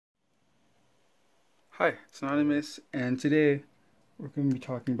Hi, it's Anonymous, and today we're going to be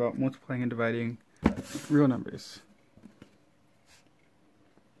talking about multiplying and dividing real numbers.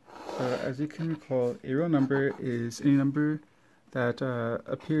 So, as you can recall, a real number is any number that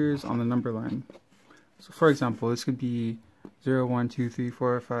appears on the number line. So, for example, this could be 0, 1, 2, 3,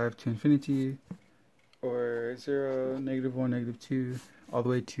 4, 5 to infinity, or 0, negative 1, negative 2, all the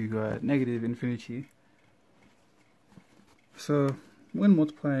way to negative infinity. So, when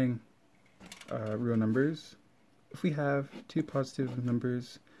multiplying real numbers, if we have two positive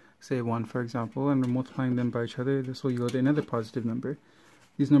numbers, say 1 for example, and we're multiplying them by each other, this will yield another positive number.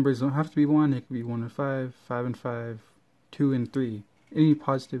 These numbers don't have to be 1, it could be 1 and 5, 5 and 5, 2 and 3. Any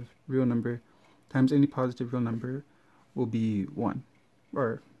positive real number times any positive real number will be 1,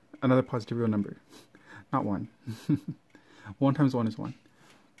 or another positive real number, not 1. 1 times 1 is 1.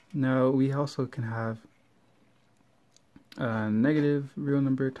 Now we also can have a negative real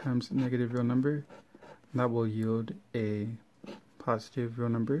number times negative real number. That will yield a positive real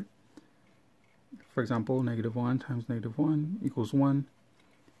number. For example, negative 1 times negative 1 equals 1.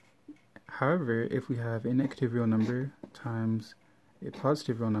 However, if we have a negative real number times a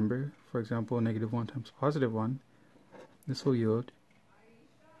positive real number, for example, negative 1 times positive 1, this will yield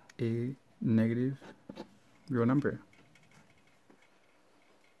a negative real number.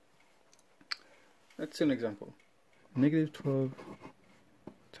 Let's see an example. Negative 12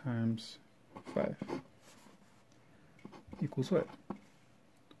 times 5 equals what?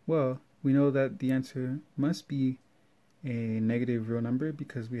 Well, we know that the answer must be a negative real number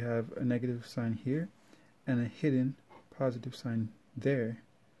because we have a negative sign here and a hidden positive sign there.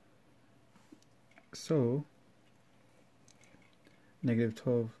 So, negative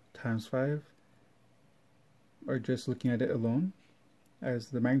 12 times 5, or just looking at it alone as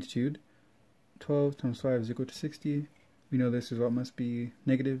the magnitude, 12 times 5 is equal to 60. We know this result must be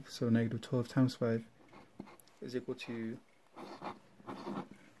negative, so negative 12 times 5 is equal to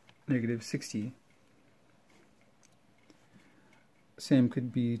negative 60. Same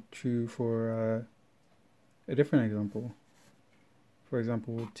could be true for a different example. For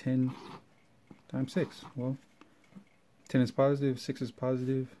example, 10 times 6. Well, 10 is positive, 6 is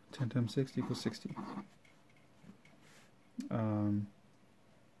positive, 10 times 6 equals 60.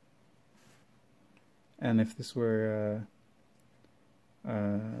 And if this were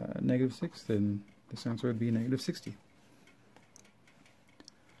negative 6, then this answer would be negative 60.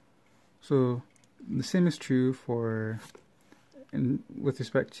 So the same is true for, with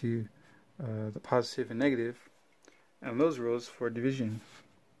respect to the positive and negative, and those rules for division.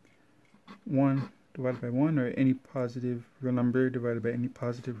 1 divided by 1, or any positive real number divided by any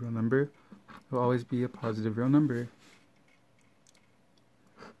positive real number, will always be a positive real number.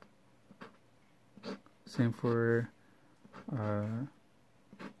 Same for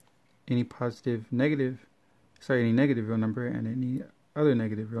any any negative real number and any other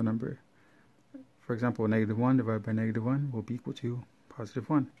negative real number. For example, negative 1 divided by negative 1 will be equal to positive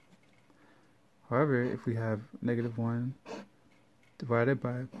 1. However, if we have negative 1 divided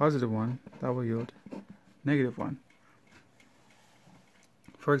by positive 1, that will yield negative 1.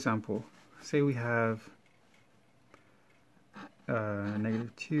 For example, say we have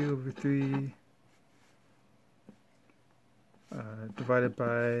negative 2 over 3 divided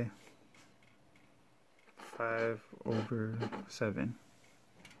by 5 over 7.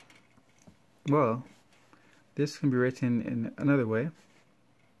 Well, this can be written in another way.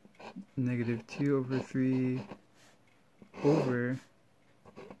 Negative 2 over 3 over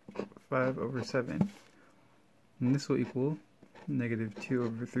 5 over 7. And this will equal negative 2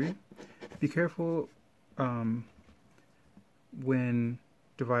 over 3. Be careful when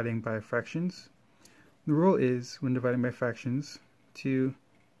dividing by fractions. The rule is, when dividing by fractions, to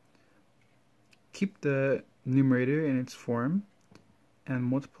keep the numerator in its form and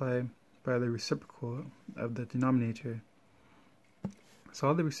multiply by the reciprocal of the denominator. So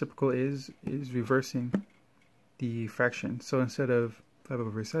all the reciprocal is reversing the fraction. So instead of 5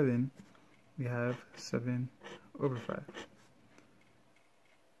 over 7, we have 7 over 5,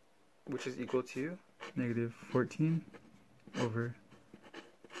 which is equal to negative 14 over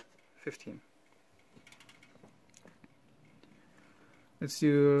 15. Let's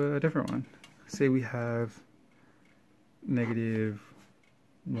do a different one. Say we have negative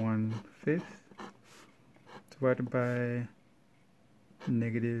 1/5 divided by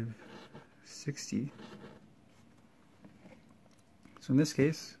negative 60. So in this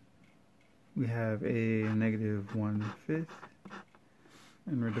case, we have a negative 1/5,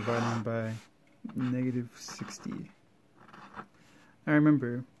 and we're dividing by negative 60. Now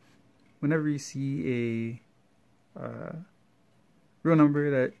remember, whenever you see a real number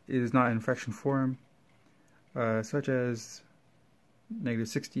that is not in fraction form, such as negative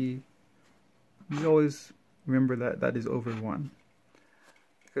 60, you always remember that that is over 1.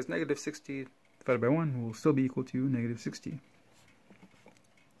 Because negative 60 divided by 1 will still be equal to negative 60.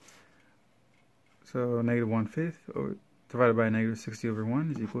 So negative 1/5 divided by negative 60 over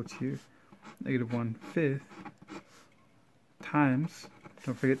 1 is equal to negative 1/5 times,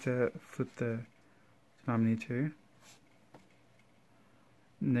 don't forget to flip the denominator,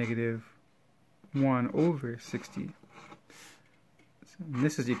 negative 1 over 60. And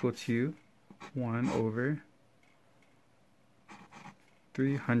this is equal to 1 over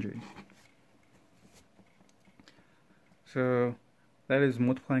 300. So that is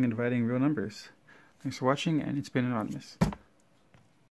multiplying and dividing real numbers. Thanks for watching, and it's been Anonymous.